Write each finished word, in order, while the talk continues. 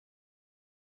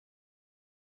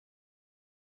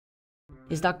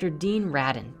is Dr. Dean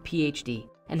Radin, PhD,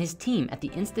 and his team at the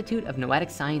Institute of Noetic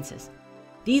Sciences.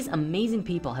 These amazing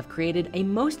people have created a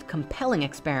most compelling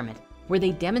experiment where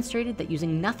they demonstrated that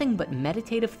using nothing but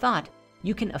meditative thought,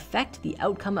 you can affect the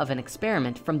outcome of an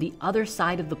experiment from the other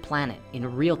side of the planet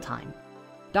in real time.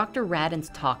 Dr. Radin's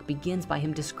talk begins by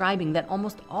him describing that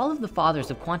almost all of the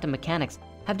fathers of quantum mechanics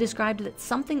have described that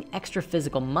something extra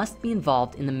physical must be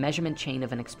involved in the measurement chain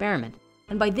of an experiment.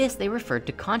 And by this, they referred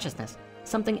to consciousness,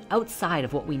 something outside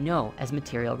of what we know as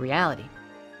material reality.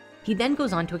 He then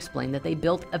goes on to explain that they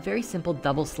built a very simple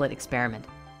double slit experiment.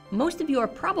 Most of you are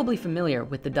probably familiar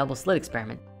with the double slit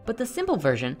experiment, but the simple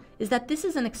version is that this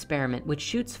is an experiment which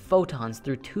shoots photons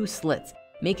through two slits,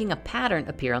 making a pattern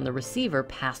appear on the receiver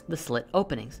past the slit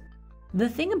openings. The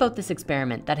thing about this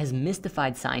experiment that has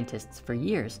mystified scientists for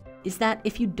years is that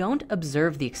if you don't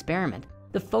observe the experiment,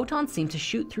 the photons seem to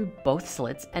shoot through both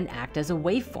slits and act as a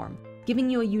waveform, giving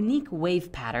you a unique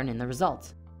wave pattern in the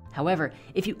results. However,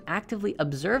 if you actively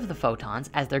observe the photons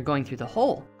as they're going through the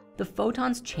hole, the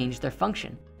photons change their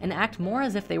function and act more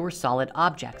as if they were solid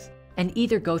objects and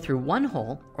either go through one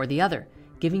hole or the other,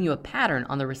 giving you a pattern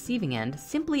on the receiving end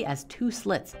simply as two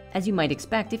slits, as you might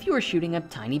expect if you were shooting a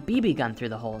tiny BB gun through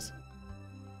the holes.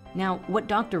 Now, what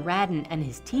Dr. Radin and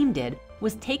his team did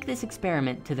was take this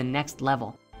experiment to the next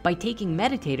level by taking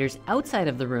meditators outside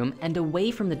of the room and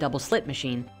away from the double slit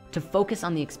machine to focus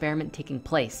on the experiment taking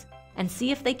place and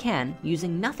see if they can,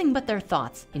 using nothing but their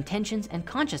thoughts, intentions, and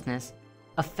consciousness,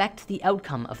 affect the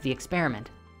outcome of the experiment.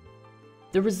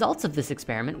 The results of this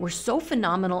experiment were so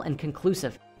phenomenal and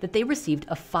conclusive that they received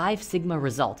a 5 sigma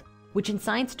result, which in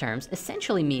science terms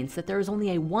essentially means that there is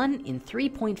only a 1 in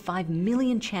 3.5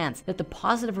 million chance that the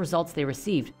positive results they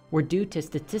received were due to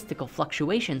statistical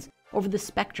fluctuations over the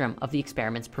spectrum of the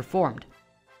experiments performed.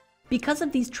 Because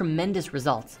of these tremendous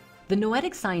results, the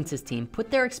Noetic Sciences team put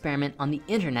their experiment on the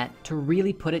internet to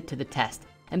really put it to the test.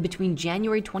 And between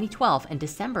January 2012 and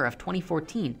December of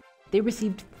 2014, they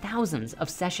received thousands of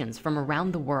sessions from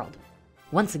around the world.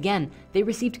 Once again, they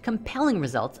received compelling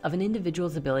results of an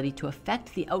individual's ability to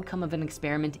affect the outcome of an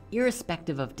experiment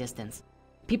irrespective of distance.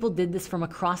 People did this from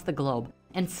across the globe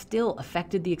and still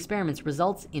affected the experiment's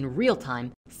results in real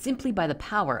time simply by the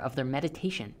power of their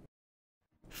meditation.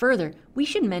 Further, we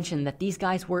should mention that these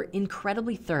guys were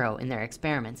incredibly thorough in their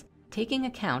experiments, taking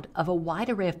account of a wide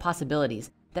array of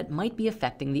possibilities that might be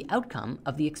affecting the outcome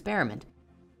of the experiment.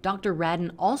 Dr.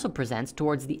 Radin also presents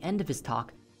towards the end of his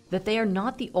talk that they are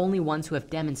not the only ones who have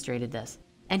demonstrated this,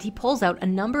 and he pulls out a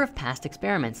number of past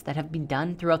experiments that have been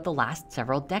done throughout the last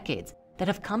several decades that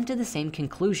have come to the same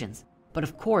conclusions, but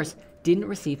of course didn't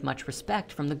receive much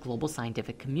respect from the global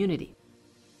scientific community.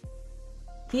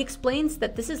 He explains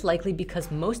that this is likely because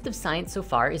most of science so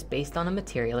far is based on a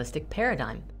materialistic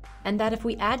paradigm, and that if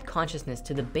we add consciousness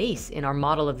to the base in our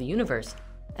model of the universe,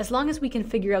 as long as we can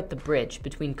figure out the bridge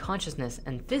between consciousness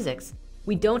and physics,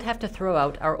 we don't have to throw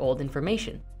out our old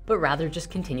information, but rather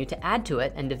just continue to add to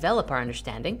it and develop our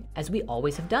understanding as we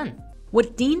always have done.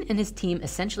 What Dean and his team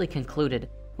essentially concluded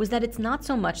was that it's not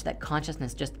so much that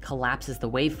consciousness just collapses the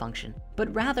wave function,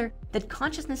 but rather that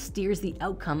consciousness steers the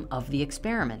outcome of the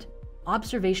experiment.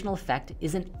 Observational effect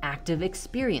is an active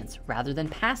experience rather than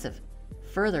passive.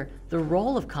 Further, the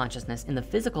role of consciousness in the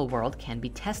physical world can be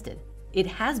tested. It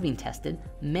has been tested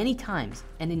many times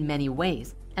and in many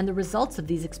ways, and the results of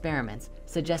these experiments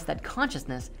suggest that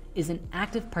consciousness is an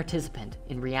active participant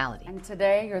in reality. And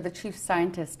today you're the chief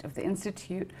scientist of the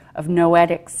Institute of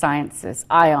Noetic Sciences,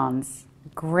 IONS.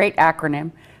 Great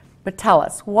acronym. But tell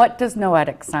us, what does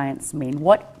noetic science mean?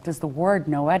 What does the word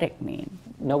noetic mean?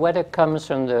 Noetic comes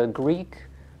from the Greek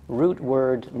root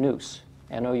word nous,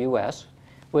 N-O-U-S,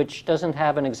 which doesn't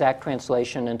have an exact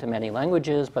translation into many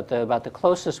languages, but about the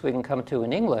closest we can come to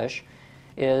in English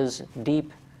is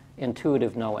deep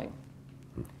intuitive knowing.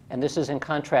 And this is in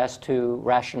contrast to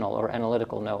rational or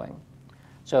analytical knowing.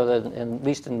 So that at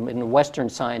least in the Western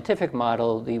scientific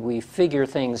model, we figure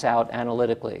things out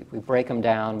analytically. We break them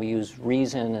down, we use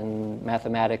reason and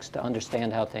mathematics to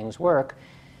understand how things work,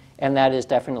 and that is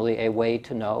definitely a way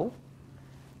to know.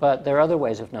 But there are other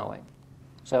ways of knowing.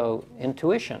 So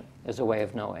intuition is a way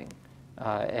of knowing.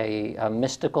 A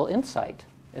mystical insight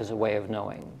is a way of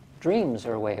knowing. Dreams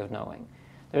are a way of knowing.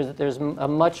 There's a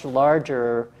much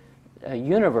larger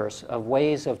universe of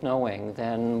ways of knowing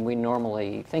than we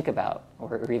normally think about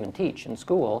or even teach in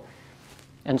school.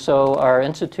 And so our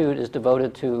institute is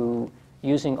devoted to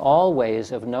using all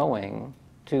ways of knowing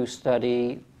to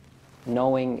study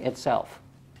knowing itself,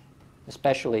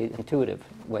 especially intuitive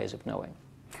ways of knowing.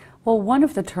 Well, one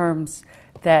of the terms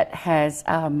that has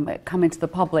come into the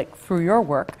public through your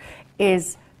work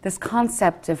is this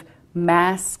concept of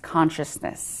mass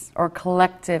consciousness or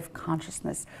collective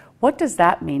consciousness. What does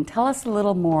that mean? Tell us a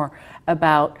little more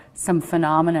about some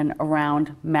phenomenon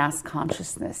around mass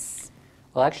consciousness.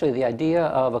 Well, actually, the idea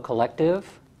of a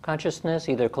collective consciousness,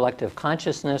 either collective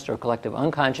consciousness or collective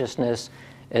unconsciousness,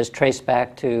 is traced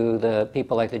back to the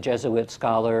people like the Jesuit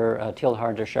scholar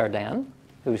Teilhard de Chardin,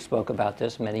 who spoke about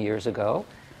this many years ago.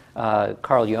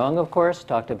 Carl Jung, of course,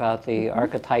 talked about the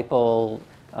archetypal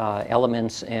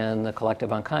elements in the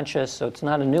collective unconscious, so it's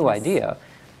not a new idea.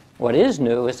 What is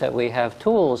new is that we have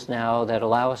tools now that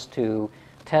allow us to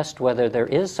test whether there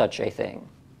is such a thing.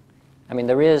 I mean,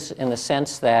 there is in the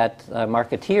sense that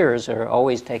marketeers are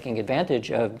always taking advantage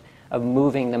of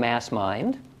moving the mass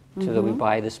mind so that we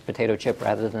buy this potato chip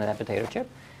rather than that potato chip.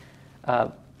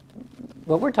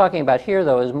 What we're talking about here,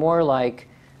 though, is more like,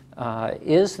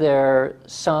 is there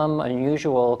some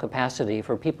unusual capacity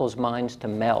for people's minds to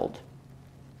meld?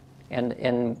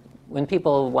 And when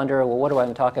people wonder, well, what do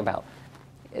I talk about?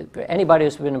 Anybody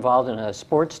who's been involved in a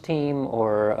sports team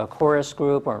or a chorus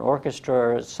group or an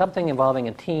orchestra or something involving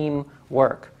a team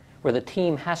work, where the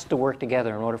team has to work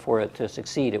together in order for it to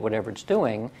succeed at whatever it's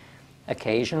doing,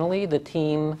 occasionally the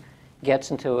team gets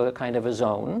into a kind of a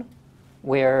zone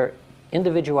where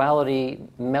individuality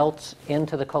melts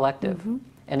into the collective.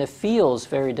 And it feels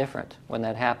very different when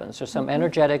that happens. There's some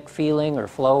energetic feeling or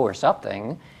flow or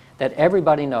something that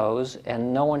everybody knows,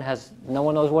 and no one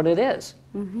knows what it is.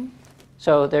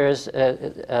 So there's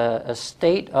a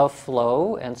state of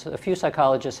flow, and so a few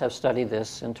psychologists have studied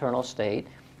this internal state.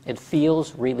 It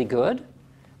feels really good.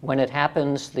 When it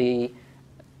happens, the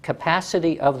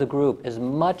capacity of the group is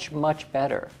much, much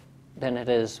better than it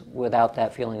is without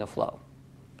that feeling of flow.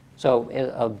 So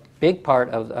a big part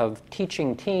of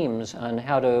teaching teams on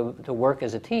how to work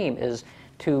as a team is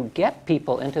to get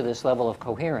people into this level of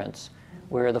coherence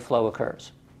where the flow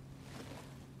occurs.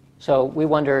 So we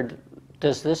wondered,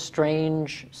 does this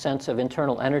strange sense of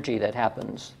internal energy that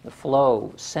happens, the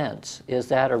flow sense, is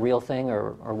that a real thing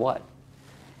or what?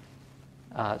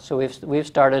 So we've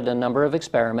started a number of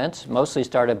experiments, mostly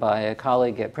started by a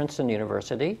colleague at Princeton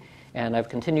University, and I've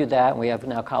continued that, and we have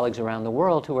now colleagues around the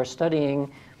world who are studying,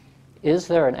 is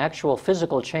there an actual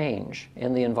physical change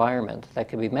in the environment that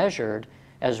can be measured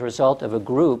as a result of a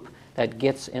group that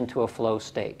gets into a flow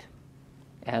state?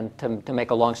 And to make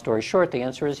a long story short, the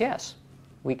answer is yes.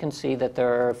 We can see that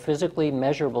there are physically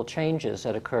measurable changes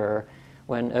that occur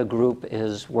when a group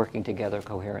is working together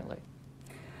coherently.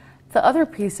 The other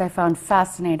piece I found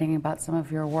fascinating about some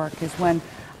of your work is when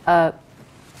a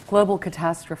global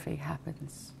catastrophe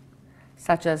happens,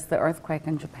 such as the earthquake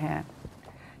in Japan.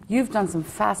 You've done some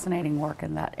fascinating work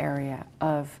in that area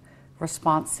of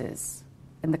responses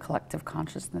in the collective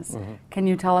consciousness. Can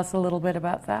you tell us a little bit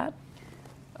about that?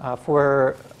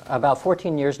 For about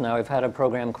 14 years now, we've had a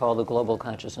program called the Global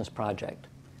Consciousness Project.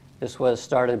 This was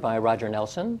started by Roger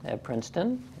Nelson at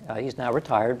Princeton. He's now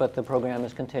retired, but the program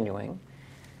is continuing.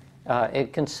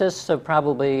 It consists of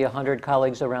probably 100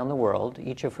 colleagues around the world,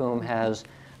 each of whom has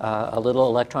a little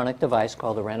electronic device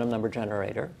called a random number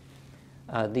generator.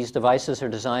 These devices are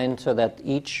designed so that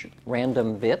each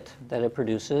random bit that it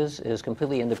produces is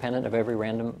completely independent of every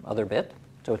random other bit.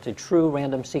 So it's a true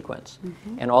random sequence.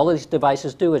 And all these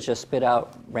devices do is just spit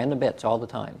out random bits all the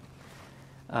time.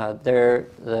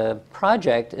 The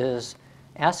project is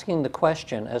asking the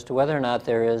question as to whether or not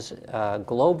there is a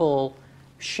global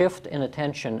shift in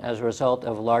attention as a result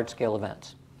of large-scale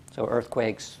events. So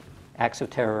earthquakes, acts of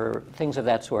terror, things of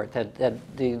that sort, that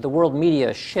the world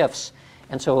media shifts.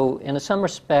 And so in some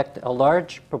respect, a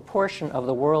large proportion of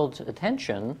the world's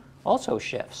attention also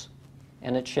shifts.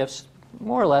 And it shifts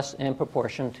more or less in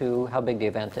proportion to how big the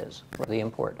event is, or the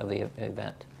import of the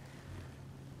event.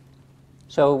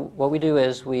 So what we do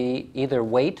is we either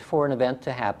wait for an event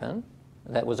to happen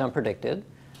that was unpredicted,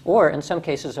 or in some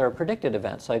cases there are predicted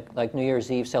events, like New Year's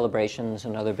Eve celebrations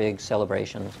and other big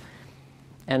celebrations.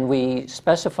 And we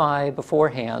specify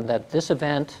beforehand that this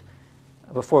event,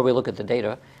 before we look at the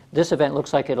data, this event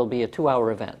looks like it'll be a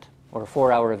 2-hour event, or a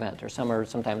 4-hour event, or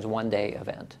sometimes 1-day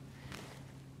event.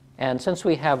 And since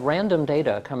we have random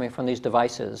data coming from these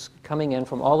devices, coming in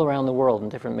from all around the world in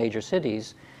different major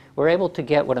cities, we're able to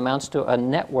get what amounts to a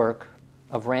network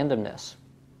of randomness.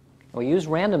 We use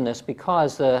randomness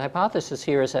because the hypothesis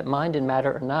here is that mind and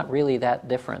matter are not really that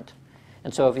different.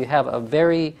 And so if you have a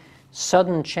very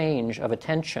sudden change of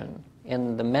attention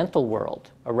in the mental world,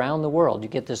 around the world, you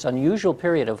get this unusual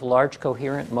period of large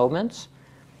coherent moments,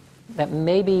 that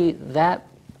maybe that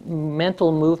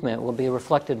mental movement will be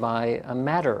reflected by a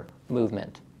matter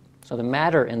movement. So the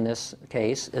matter in this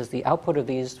case is the output of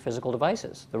these physical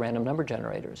devices, the random number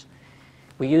generators.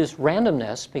 We use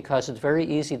randomness because it's very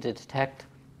easy to detect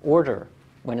order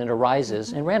when it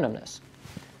arises in randomness.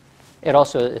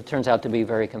 It turns out to be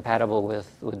very compatible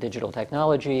with digital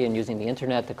technology and using the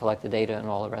internet to collect the data and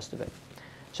all the rest of it.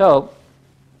 So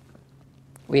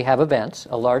we have events,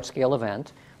 a large-scale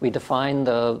event. We define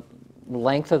the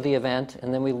length of the event,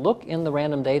 and then we look in the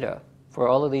random data for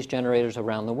all of these generators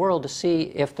around the world to see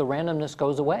if the randomness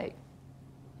goes away.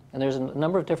 And there's a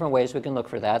number of different ways we can look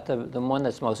for that. The one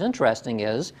that's most interesting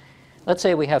is, let's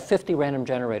say we have 50 random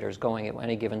generators going at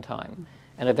any given time.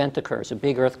 An event occurs, a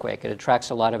big earthquake. It attracts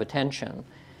a lot of attention.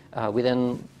 We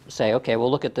then say, okay, we'll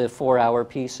look at the 4-hour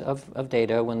piece of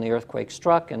data when the earthquake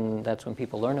struck, and that's when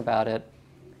people learn about it.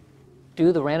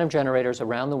 Do the random generators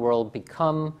around the world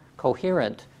become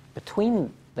coherent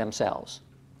between themselves?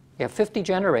 You have 50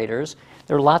 generators.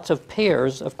 There are lots of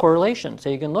pairs of correlations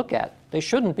that you can look at. They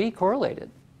shouldn't be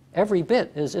correlated. Every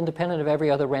bit is independent of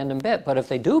every other random bit. But if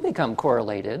they do become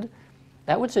correlated,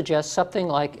 that would suggest something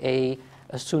like a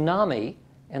tsunami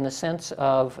in the sense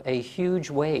of a huge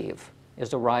wave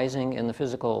is arising in the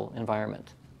physical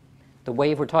environment. The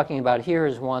wave we're talking about here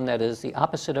is one that is the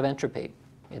opposite of entropy.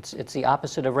 It's the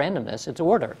opposite of randomness. It's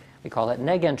order. We call it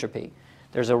negentropy.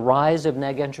 There's a rise of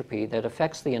negentropy that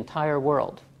affects the entire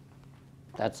world.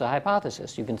 That's the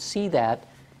hypothesis. You can see that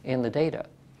in the data.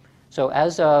 So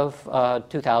as of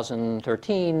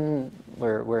 2013,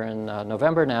 we're in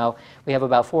November now, we have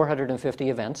about 450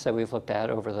 events that we've looked at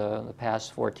over the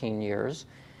past 14 years.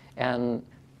 And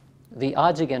the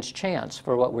odds against chance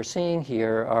for what we're seeing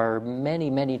here are many,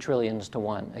 many trillions to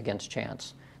 1 against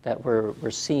chance that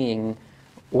we're seeing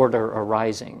order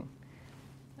arising.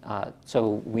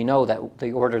 So we know that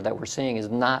the order that we're seeing is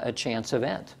not a chance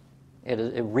event.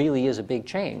 It really is a big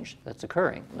change that's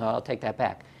occurring. No, I'll take that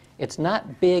back. It's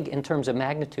not big in terms of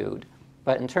magnitude,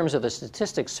 but in terms of the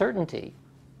statistic certainty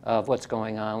of what's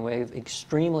going on, we have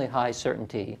extremely high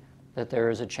certainty that there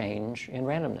is a change in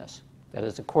randomness that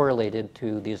is correlated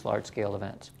to these large-scale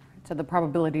events. So the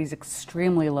probability is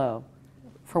extremely low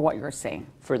for what you're seeing.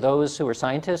 For those who are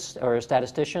scientists or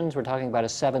statisticians, we're talking about a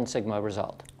 7 sigma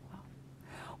result.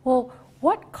 Well,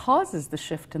 what causes the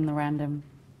shift in the random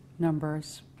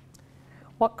numbers?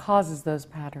 What causes those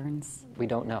patterns? We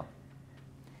don't know.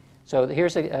 So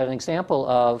here's an example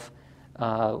of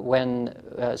when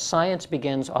science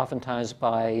begins oftentimes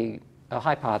by a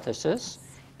hypothesis,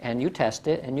 and you test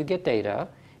it, and you get data.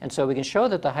 And so we can show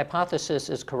that the hypothesis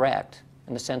is correct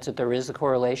in the sense that there is a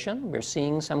correlation. We're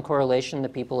seeing some correlation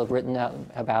that people have written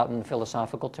about in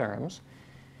philosophical terms.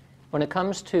 When it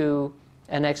comes to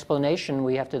an explanation,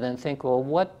 we have to then think, well,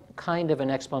 what kind of an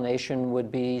explanation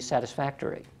would be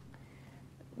satisfactory?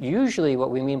 Usually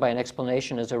what we mean by an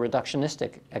explanation is a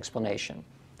reductionistic explanation,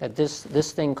 that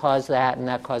this thing caused that and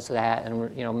that caused that,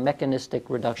 and mechanistic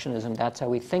reductionism, that's how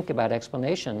we think about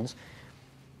explanations.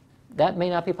 That may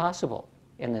not be possible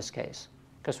in this case,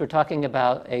 because we're talking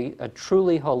about a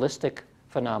truly holistic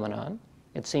phenomenon.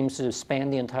 It seems to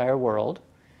span the entire world.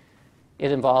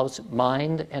 It involves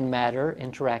mind and matter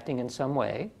interacting in some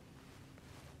way.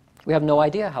 We have no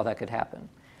idea how that could happen.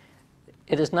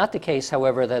 It is not the case,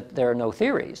 however, that there are no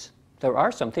theories. There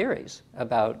are some theories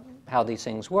about how these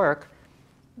things work,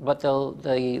 but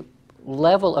the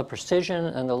level of precision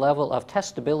and the level of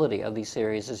testability of these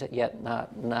theories is yet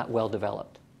not well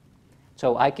developed.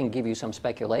 So I can give you some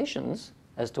speculations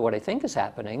as to what I think is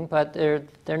happening, but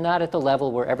they're not at the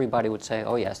level where everybody would say,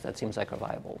 oh yes, that seems like a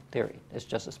viable theory. It's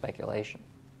just a speculation.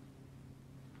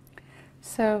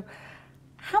 So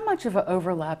how much of an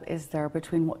overlap is there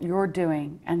between what you're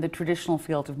doing and the traditional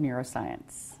field of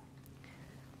neuroscience?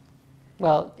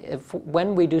 Well,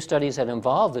 when we do studies that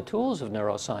involve the tools of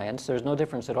neuroscience, there's no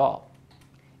difference at all.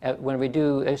 When we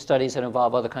do studies that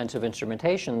involve other kinds of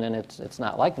instrumentation, then it's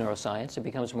not like neuroscience. It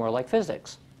becomes more like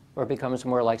physics, or it becomes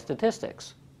more like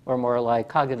statistics, or more like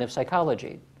cognitive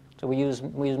psychology. So we use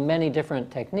many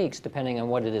different techniques depending on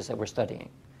what it is that we're studying.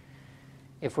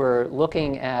 If we're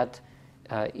looking at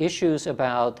issues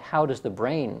about how does the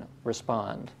brain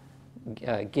respond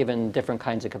given different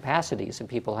kinds of capacities that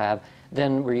people have,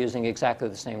 then we're using exactly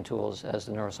the same tools as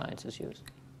the neurosciences use.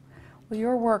 Well,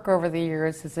 your work over the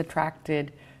years has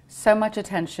attracted so much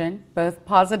attention, both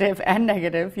positive and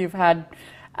negative. You've had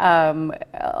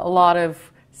a lot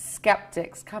of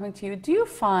skeptics coming to you. Do you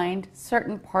find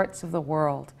certain parts of the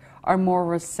world are more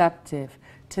receptive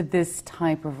to this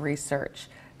type of research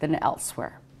than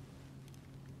elsewhere?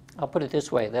 I'll put it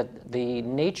this way, that the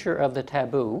nature of the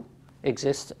taboo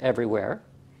exists everywhere,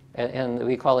 and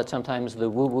we call it sometimes the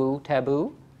woo-woo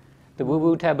taboo. The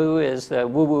woo-woo taboo is,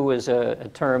 woo-woo is a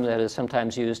term that is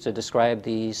sometimes used to describe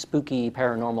the spooky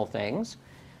paranormal things.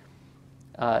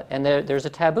 And there's a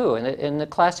taboo, and in the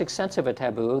classic sense of a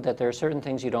taboo, that there are certain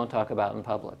things you don't talk about in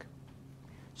public.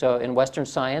 So in Western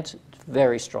science, it's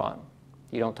very strong.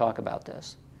 You don't talk about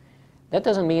this. That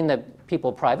doesn't mean that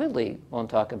people privately won't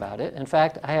talk about it. In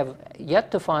fact, I have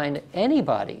yet to find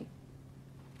anybody,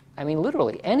 I mean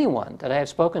literally anyone that I have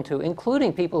spoken to,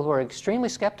 including people who are extremely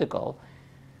skeptical,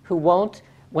 who won't,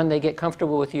 when they get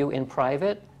comfortable with you in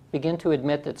private, begin to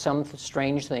admit that some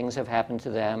strange things have happened to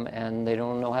them and they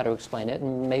don't know how to explain it,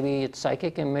 and maybe it's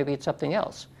psychic and maybe it's something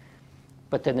else.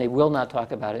 But then they will not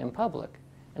talk about it in public.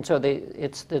 And so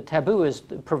the taboo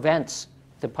prevents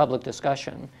the public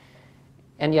discussion.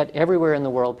 And yet everywhere in the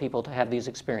world people have these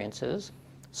experiences.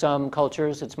 Some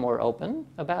cultures it's more open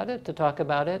about it, to talk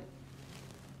about it.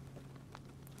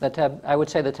 I would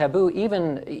say the taboo,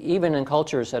 even in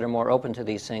cultures that are more open to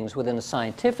these things, within the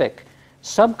scientific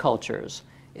subcultures,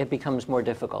 it becomes more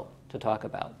difficult to talk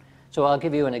about. So I'll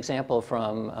give you an example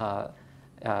from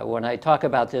when I talk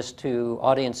about this to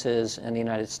audiences in the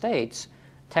United States,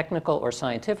 technical or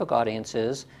scientific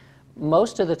audiences,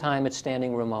 most of the time it's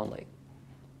standing room only.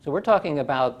 So we're talking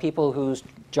about people whose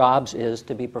jobs is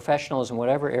to be professionals in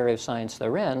whatever area of science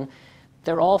they're in.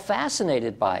 They're all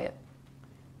fascinated by it.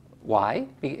 Why?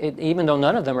 Even though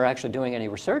none of them are actually doing any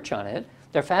research on it,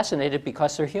 they're fascinated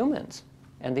because they're humans.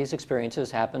 And these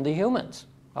experiences happen to humans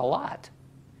a lot.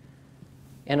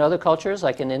 In other cultures,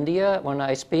 like in India, when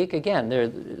I speak, again,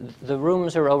 the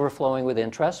rooms are overflowing with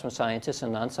interest from scientists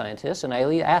and non-scientists. And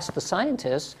I ask the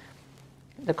scientists,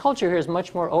 the culture here is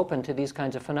much more open to these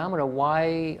kinds of phenomena.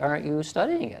 Why aren't you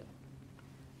studying it?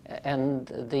 And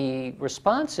the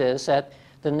response is that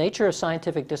the nature of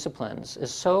scientific disciplines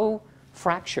is so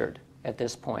fractured at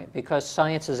this point because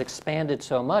science has expanded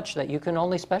so much that you can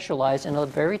only specialize in a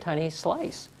very tiny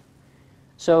slice.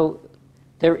 So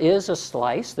there is a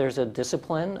slice, there's a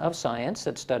discipline of science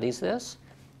that studies this,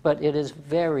 but it is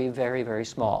very, very, very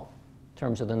small in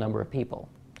terms of the number of people.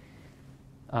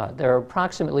 There are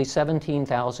approximately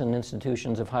 17,000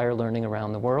 institutions of higher learning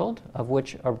around the world, of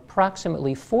which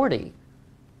approximately 40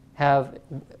 have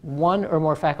one or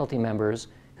more faculty members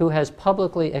who has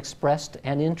publicly expressed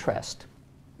an interest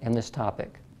in this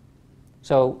topic.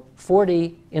 So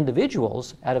 40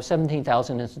 individuals out of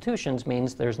 17,000 institutions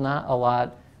means there's not a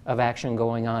lot of action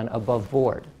going on above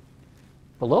board.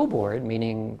 Below board,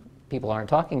 meaning people aren't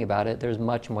talking about it, there's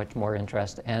much, much more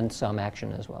interest and some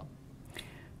action as well.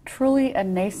 Truly a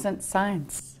nascent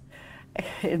science,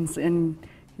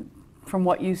 from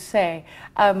what you say.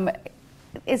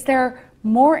 Is there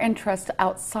more interest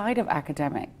outside of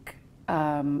academic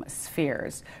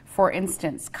spheres, for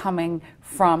instance, coming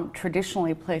from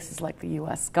traditionally places like the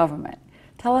U.S. government?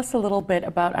 Tell us a little bit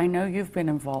about, I know you've been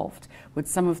involved with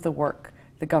some of the work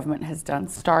the government has done.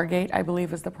 Stargate, I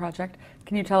believe, is the project.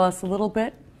 Can you tell us a little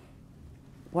bit?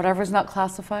 Whatever's not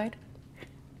classified?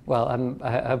 Well,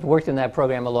 I've worked in that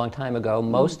program a long time ago.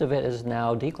 Most of it is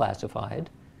now declassified.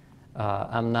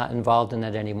 I'm not involved in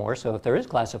it anymore, so if there is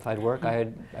classified work, I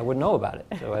wouldn't know about it,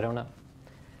 so I don't know.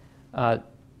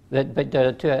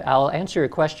 I'll answer your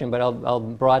question, but I'll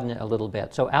broaden it a little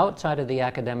bit. So outside of the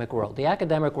academic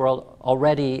world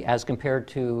already, as compared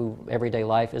to everyday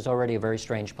life, is already a very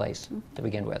strange place to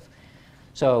begin with.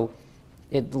 So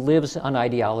it lives on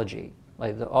ideology.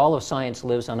 Like all of science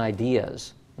lives on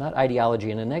ideas, not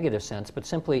ideology in a negative sense, but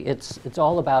simply it's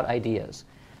all about ideas.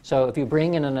 So if you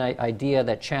bring in an idea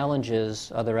that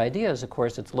challenges other ideas, of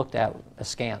course, it's looked at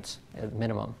askance at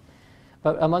minimum.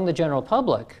 But among the general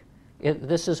public,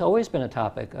 this has always been a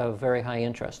topic of very high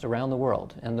interest around the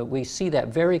world, and that we see that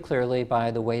very clearly by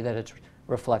the way that it's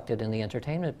reflected in the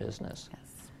entertainment business.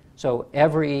 Yes. So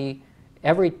every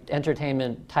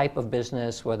entertainment type of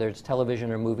business, whether it's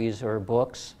television or movies or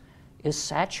books, is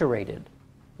saturated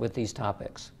with these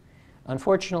topics.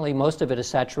 Unfortunately, most of it is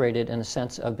saturated in the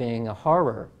sense of being a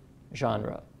horror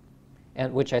genre,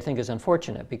 and which I think is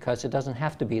unfortunate because it doesn't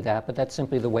have to be that, but that's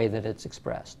simply the way that it's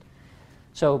expressed.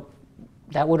 So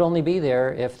that would only be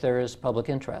there if there is public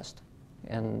interest,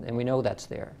 and we know that's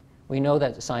there. We know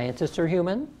that scientists are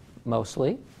human,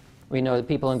 mostly. We know that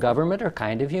people in government are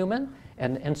kind of human,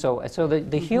 and so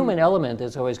the human element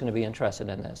is always going to be interested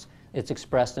in this. It's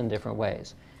expressed in different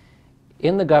ways.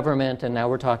 In the government, and now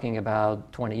we're talking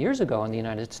about 20 years ago in the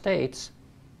United States,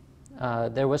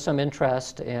 there was some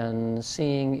interest in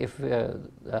seeing if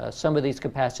some of these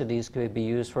capacities could be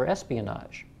used for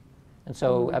espionage. And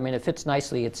so, I mean, it fits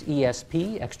nicely. It's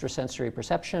ESP, extrasensory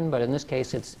perception, but in this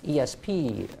case, it's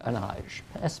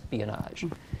espionage.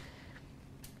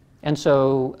 And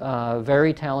so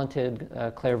very talented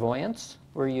clairvoyants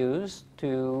were used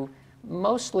to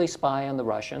mostly spy on the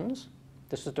Russians.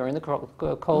 This was during the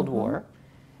Cold War.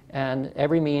 And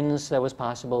every means that was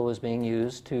possible was being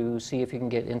used to see if you can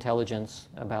get intelligence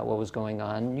about what was going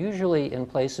on, usually in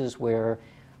places where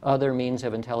other means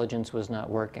of intelligence was not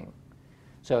working.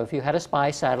 So if you had a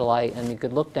spy satellite and you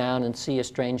could look down and see a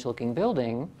strange-looking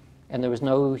building, and there was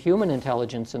no human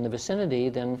intelligence in the vicinity,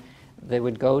 then they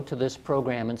would go to this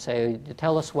program and say,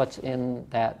 tell us what's in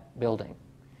that building.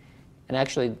 And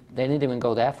actually, they didn't even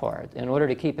go that far. In order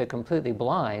to keep it completely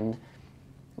blind,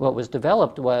 what was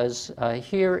developed was,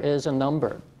 here is a number.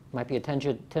 It might be a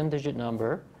 10-digit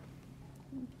number.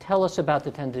 Tell us about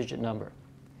the 10-digit number.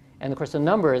 And of course, the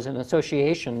number is an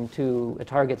association to a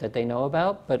target that they know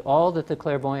about, but all that the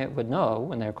clairvoyant would know,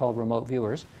 when they're called remote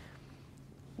viewers,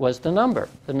 was the number.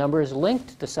 The number is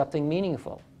linked to something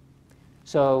meaningful.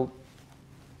 So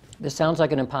this sounds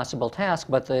like an impossible task,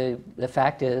 but the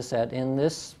fact is that in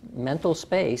this mental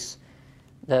space,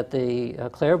 that the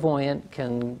clairvoyant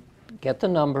can get the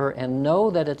number and know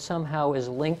that it somehow is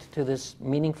linked to this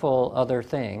meaningful other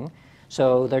thing.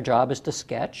 So their job is to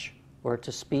sketch, or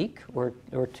to speak, or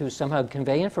to somehow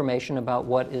convey information about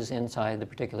what is inside the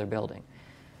particular building.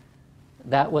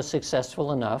 That was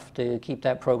successful enough to keep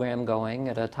that program going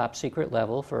at a top secret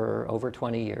level for over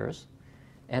 20 years.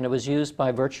 And it was used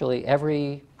by virtually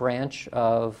every branch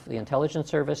of the intelligence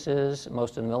services,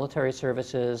 most of the military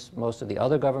services, most of the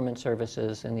other government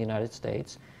services in the United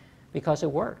States, because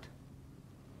it worked.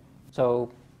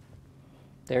 So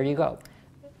there you go.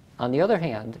 On the other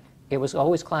hand, it was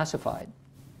always classified.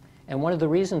 And one of the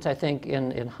reasons I think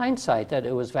in hindsight that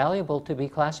it was valuable to be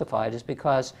classified is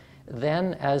because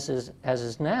then, as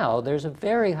is now, there's a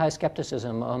very high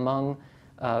skepticism among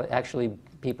actually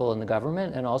people in the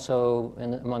government and also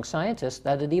among scientists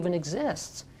that it even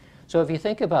exists. So if you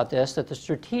think about this, that the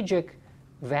strategic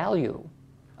value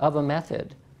of a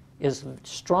method is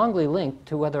strongly linked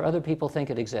to whether other people think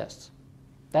it exists.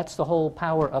 That's the whole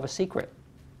power of a secret.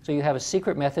 So you have a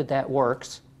secret method that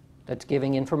works, that's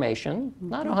giving information,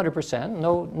 not 100%,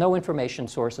 no information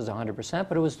source is 100%,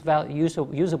 but it was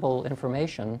usable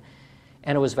information,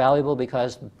 and it was valuable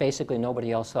because basically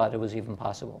nobody else thought it was even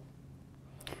possible.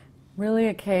 Really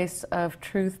a case of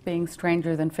truth being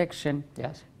stranger than fiction.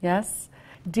 Yes. Yes?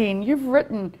 Dean, you've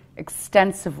written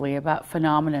extensively about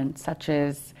phenomena such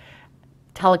as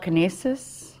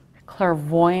telekinesis,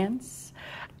 clairvoyance.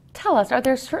 Tell us, are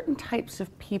there certain types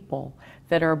of people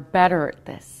that are better at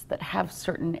this, that have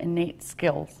certain innate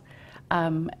skills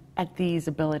at these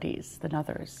abilities than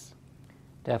others?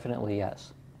 Definitely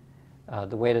yes.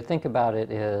 The way to think about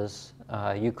it is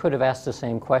you could have asked the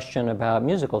same question about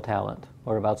musical talent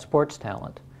or about sports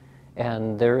talent.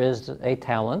 And there is a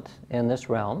talent in this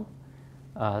realm.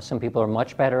 Some people are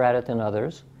much better at it than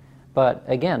others. But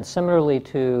again, similarly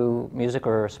to music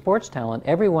or sports talent,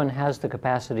 everyone has the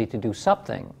capacity to do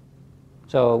something.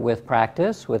 So with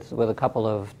practice, with a couple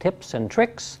of tips and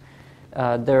tricks,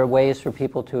 there are ways for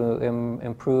people to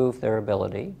improve their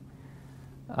ability.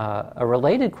 A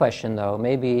related question, though,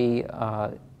 may be,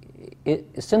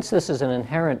 since this is an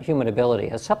inherent human ability,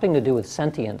 it has something to do with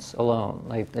sentience alone.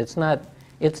 Like, it's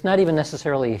not even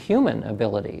necessarily a human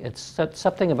ability. It's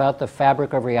something about the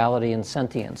fabric of reality and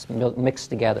sentience mixed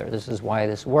together. This is why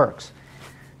this works.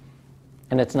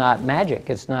 And it's not magic.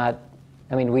 It's not,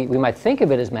 I mean, we might think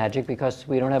of it as magic because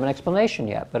we don't have an explanation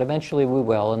yet, but eventually we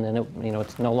will, and then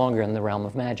it's no longer in the realm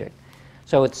of magic.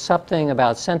 So it's something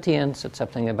about sentience, it's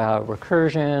something about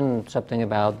recursion, something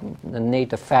about the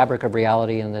innate fabric of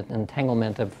reality and the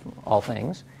entanglement of all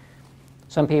things.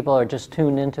 Some people are just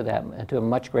tuned into that to a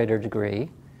much greater degree.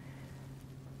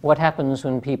 What happens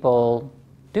when people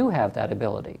do have that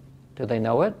ability? Do they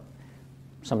know it?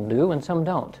 Some do and some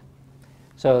don't.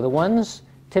 So the ones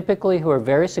typically who are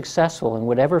very successful in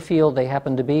whatever field they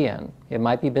happen to be in, it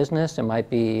might be business, it might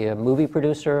be a movie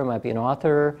producer, it might be an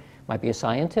author, it might be a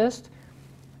scientist,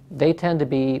 they tend to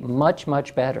be much,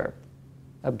 much better,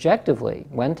 objectively,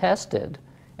 when tested,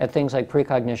 at things like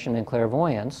precognition and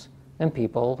clairvoyance than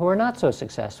people who are not so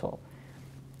successful.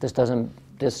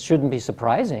 This shouldn't be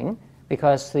surprising,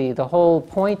 because the whole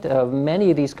point of many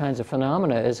of these kinds of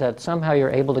phenomena is that somehow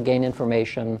you're able to gain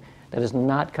information that is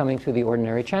not coming through the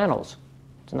ordinary channels.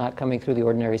 It's not coming through the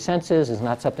ordinary senses, it's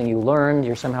not something you learned,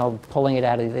 you're somehow pulling it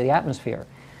out of the atmosphere.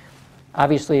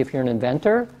 Obviously, if you're an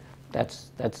inventor,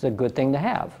 that's a good thing to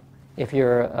have. If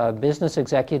you're a business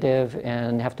executive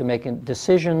and have to make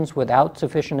decisions without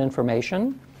sufficient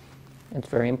information, it's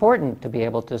very important to be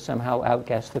able to somehow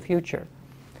outguess the future.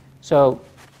 So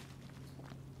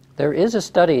there is a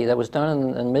study that was done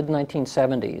in the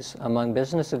mid-1970s among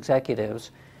business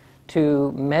executives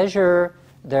to measure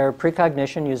their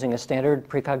precognition using a standard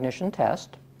precognition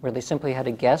test, where they simply had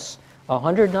to guess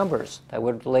 100 numbers that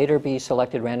would later be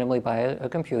selected randomly by a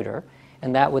computer,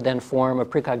 and that would then form a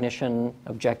precognition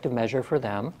objective measure for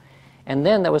them. And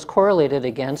then that was correlated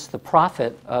against the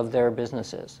profit of their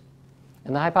businesses.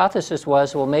 And the hypothesis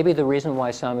was, well, maybe the reason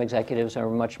why some executives are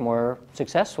much more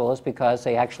successful is because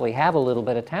they actually have a little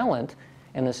bit of talent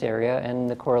in this area, and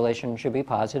the correlation should be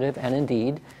positive. And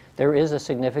indeed, there is a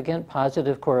significant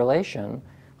positive correlation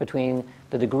between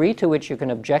the degree to which you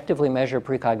can objectively measure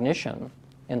precognition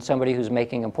in somebody who's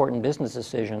making important business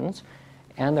decisions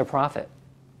and their profit.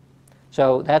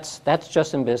 So that's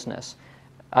just in business.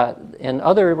 In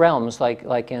other realms,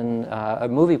 like in a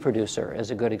movie producer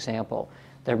is a good example.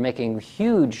 They're making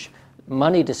huge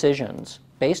money decisions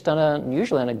based on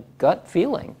usually on a gut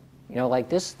feeling. You know, like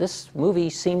this movie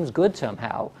seems good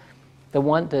somehow.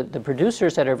 The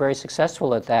producers that are very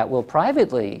successful at that will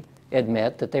privately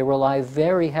admit that they rely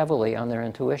very heavily on their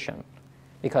intuition,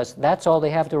 because that's all they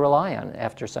have to rely on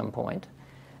after some point.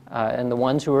 And the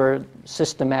ones who are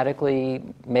systematically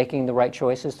making the right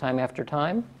choices time after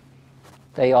time,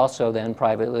 they also then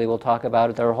privately will talk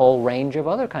about their whole range of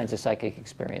other kinds of psychic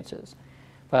experiences.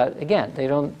 But again, they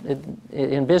don't,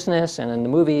 in business and in the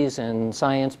movies and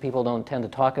science, people don't tend to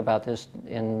talk about this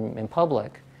in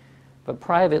public. But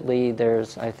privately,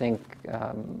 there's, I think,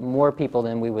 more people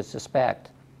than we would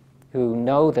suspect who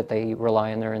know that they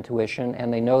rely on their intuition,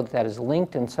 and they know that that is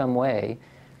linked in some way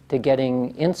to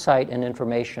getting insight and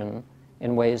information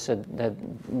in ways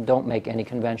that don't make any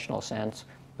conventional sense,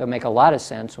 but make a lot of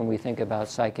sense when we think about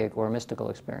psychic or mystical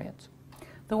experience.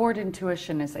 The word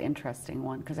intuition is an interesting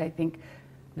one, because I think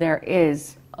there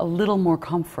is a little more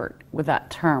comfort with that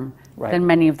term than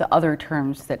many of the other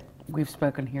terms that we've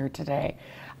spoken here today,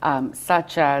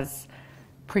 such as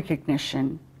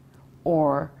precognition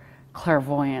or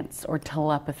clairvoyance or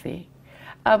telepathy.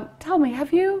 Tell me,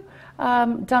 have you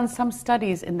done some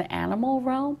studies in the animal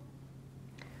realm?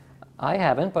 I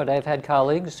haven't, but I've had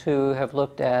colleagues who have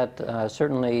looked at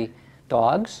certainly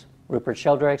dogs. Rupert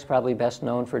Sheldrake's probably best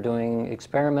known for doing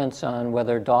experiments on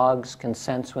whether dogs can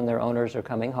sense when their owners are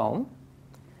coming home.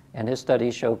 And his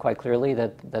studies show quite clearly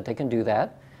that they can do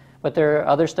that. But there are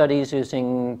other studies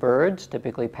using birds,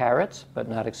 typically parrots, but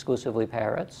not exclusively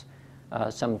parrots,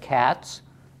 some cats,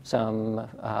 some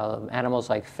animals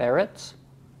like ferrets,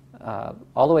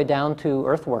 all the way down to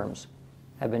earthworms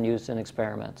have been used in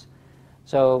experiments.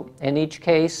 So in each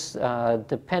case,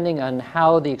 depending on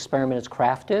how the experiment is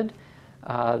crafted,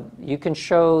 you can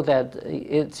show that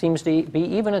it seems to be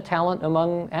even a talent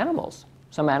among animals.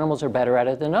 Some animals are better at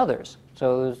it than others.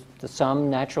 So there's some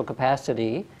natural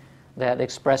capacity that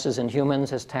expresses in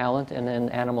humans as talent and in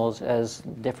animals as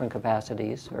different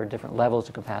capacities or different levels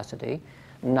of capacity.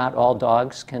 Not all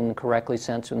dogs can correctly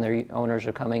sense when their owners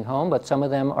are coming home, but some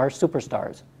of them are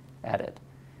superstars at it.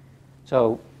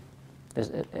 So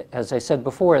as I said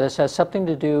before, this has something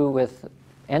to do with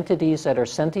entities that are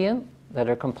sentient, that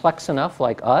are complex enough,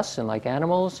 like us and like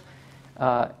animals.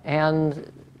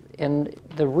 And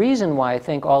the reason why I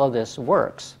think all of this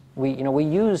works, we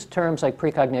use terms like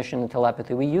precognition and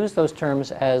telepathy. We use those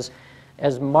terms as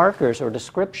markers or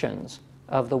descriptions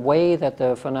of the way that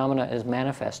the phenomena is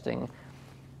manifesting.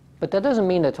 But that doesn't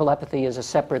mean that telepathy is a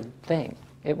separate thing.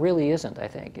 It really isn't, I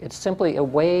think. It's simply a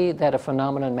way that a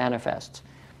phenomenon manifests.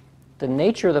 The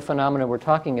nature of the phenomena we're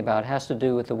talking about has to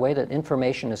do with the way that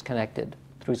information is connected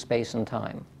through space and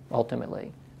time,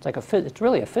 ultimately. It's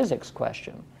really a physics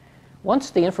question. Once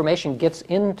the information gets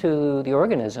into the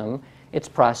organism, it's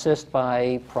processed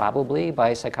probably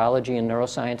by psychology and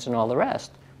neuroscience and all the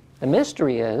rest. The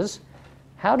mystery is,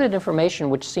 how did information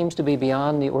which seems to be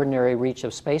beyond the ordinary reach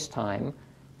of space-time,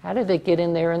 how did it get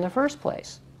in there in the first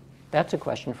place? That's a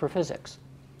question for physics.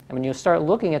 And when you start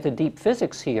looking at the deep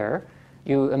physics here,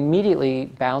 you immediately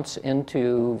bounce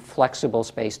into flexible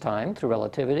space-time through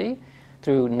relativity,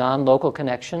 through non-local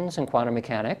connections in quantum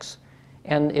mechanics.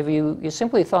 And if you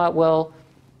simply thought, well,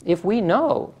 if we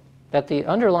know that the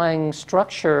underlying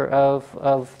structure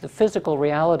of the physical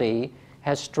reality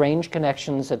has strange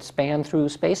connections that span through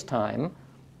space-time,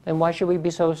 then why should we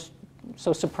be so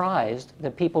surprised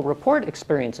that people report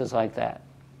experiences like that?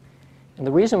 And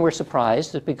the reason we're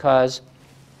surprised is because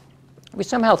we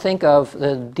somehow think of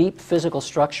the deep physical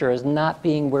structure as not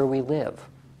being where we live.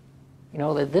 You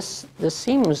know, that this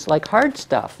seems like hard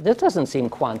stuff. This doesn't seem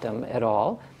quantum at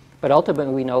all. But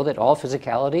ultimately, we know that all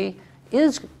physicality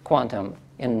is quantum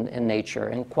in nature.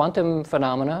 And quantum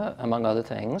phenomena, among other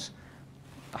things,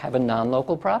 have a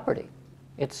non-local property.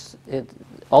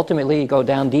 Ultimately, you go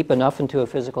down deep enough into a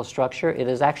physical structure, it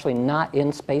is actually not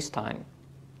in space-time.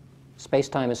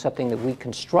 Space-time is something that we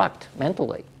construct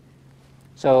mentally.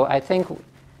 So I think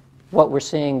what we're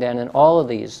seeing then in all of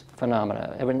these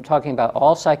phenomena. I've been talking about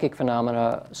all psychic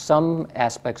phenomena, some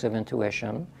aspects of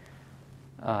intuition,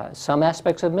 some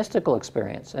aspects of mystical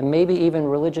experience, and maybe even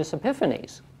religious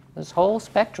epiphanies. This whole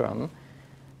spectrum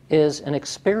is an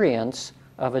experience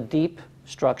of a deep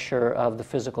structure of the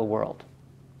physical world,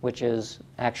 which is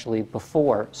actually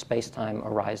before space-time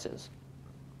arises.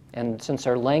 And since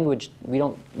our language, we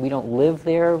don't live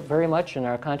there very much in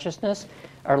our consciousness,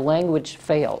 our language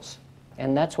fails.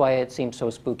 And that's why it seems so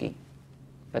spooky.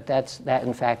 But that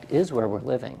in fact is where we're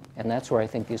living, and that's where I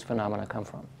think these phenomena come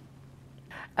from.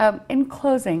 In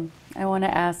closing, I want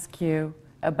to ask you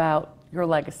about your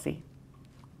legacy.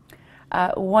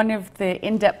 One of the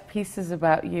in-depth pieces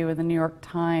about you in the New York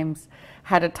Times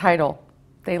had a title,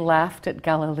 "They Laughed at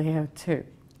Galileo Too."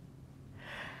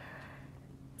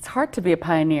 It's hard to be a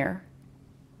pioneer.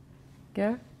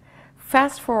 Yeah?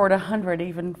 Fast forward 100,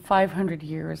 even 500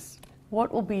 years,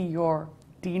 what will be your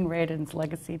Dean Radin's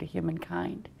legacy to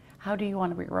humankind? How do you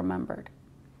want to be remembered?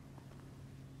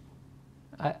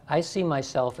 I see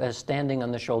myself as standing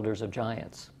on the shoulders of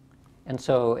giants. And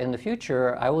so in the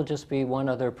future, I will just be one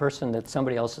other person that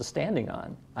somebody else is standing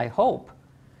on, I hope.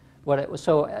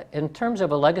 So in terms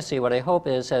of a legacy, what I hope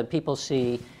is that people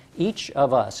see each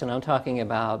of us, and I'm talking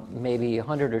about maybe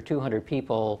 100 or 200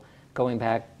 people going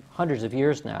back hundreds of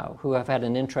years now, who have had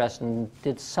an interest and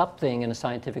did something in a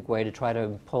scientific way to try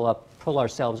to pull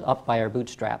ourselves up by our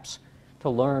bootstraps, to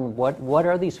learn what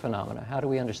are these phenomena, how do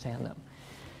we understand them.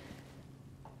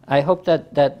 I hope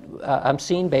that I'm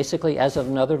seen basically as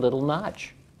another little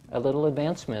notch, a little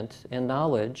advancement in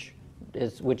knowledge,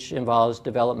 which involves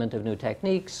development of new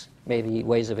techniques, maybe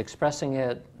ways of expressing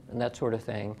it, and that sort of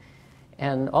thing,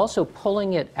 and also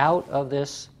pulling it out of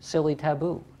this silly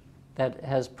taboo that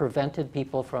has prevented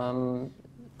people from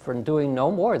doing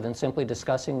no more than simply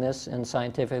discussing this in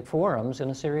scientific forums in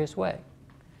a serious way.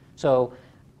 So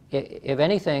if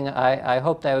anything, I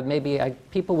hope that maybe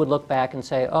people would look back and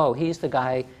say, oh, he's the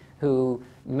guy who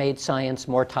made science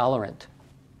more tolerant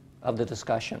of the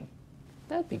discussion.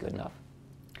 That'd be good enough.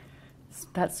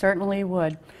 That certainly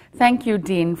would. Thank you,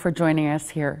 Dean, for joining us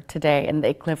here today in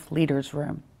the Iclif Leaders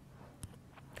Room.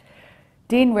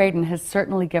 Dean Radin has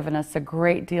certainly given us a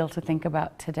great deal to think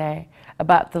about today,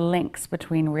 about the links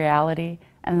between reality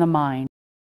and the mind.